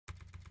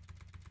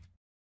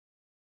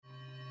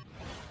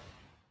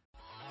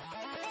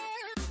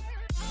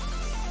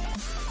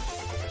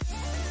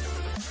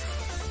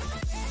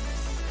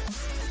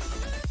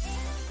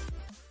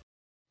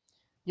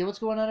Yo, what's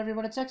going on,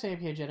 everyone? It's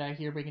XAMP Jedi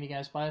here, bringing you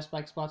guys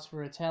biospike spots for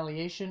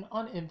Retaliation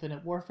on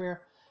Infinite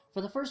Warfare.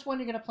 For the first one,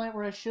 you're going to plant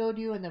where I showed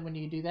you, and then when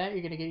you do that,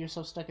 you're going to get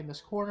yourself stuck in this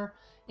corner.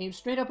 Aim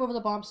straight up over the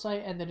bomb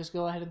site, and then just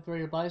go ahead and throw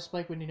your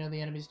biospike when you know the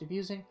enemy's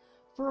defusing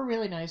for a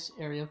really nice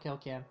aerial kill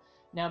cam.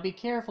 Now, be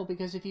careful,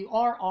 because if you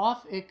are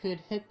off, it could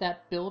hit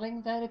that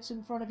building that it's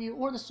in front of you,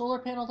 or the solar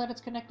panel that it's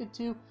connected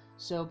to,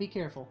 so be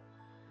careful.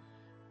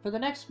 For the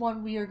next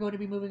one, we are going to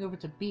be moving over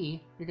to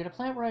B. You're going to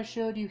plant where I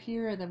showed you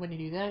here, and then when you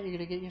do that, you're going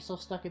to get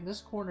yourself stuck in this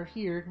corner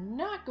here,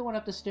 not going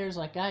up the stairs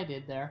like I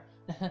did there.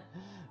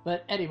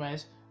 But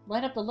anyways,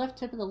 line up the left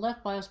tip of the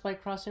left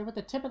biospike crosshair with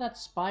the tip of that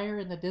spire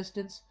in the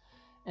distance,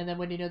 and then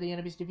when you know the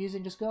enemy's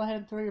defusing, just go ahead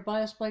and throw your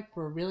biospike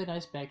for a really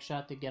nice bag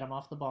shot to get them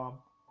off the bomb.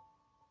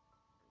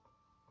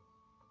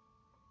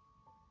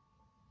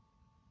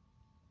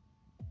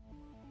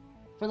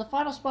 For the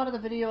final spot of the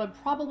video, and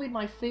probably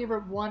my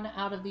favorite one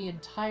out of the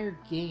entire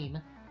game,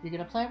 you're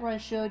going to plant where I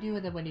showed you,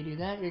 and then when you do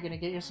that, you're going to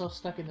get yourself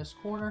stuck in this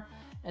corner,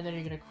 and then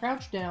you're going to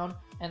crouch down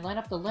and line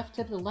up the left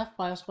tip of the left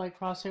biospike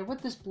crosshair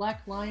with this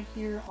black line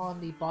here on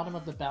the bottom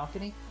of the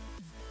balcony.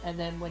 And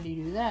then when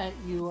you do that,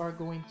 you are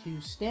going to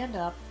stand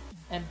up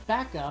and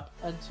back up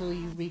until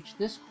you reach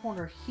this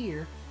corner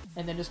here,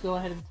 and then just go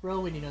ahead and throw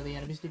when you know the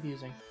enemy's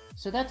defusing.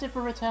 So that's it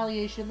for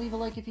Retaliation. Leave a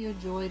like if you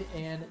enjoyed,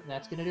 and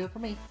that's going to do it for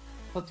me.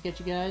 Hope to catch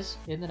you guys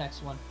in the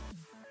next one.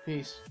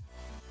 Peace.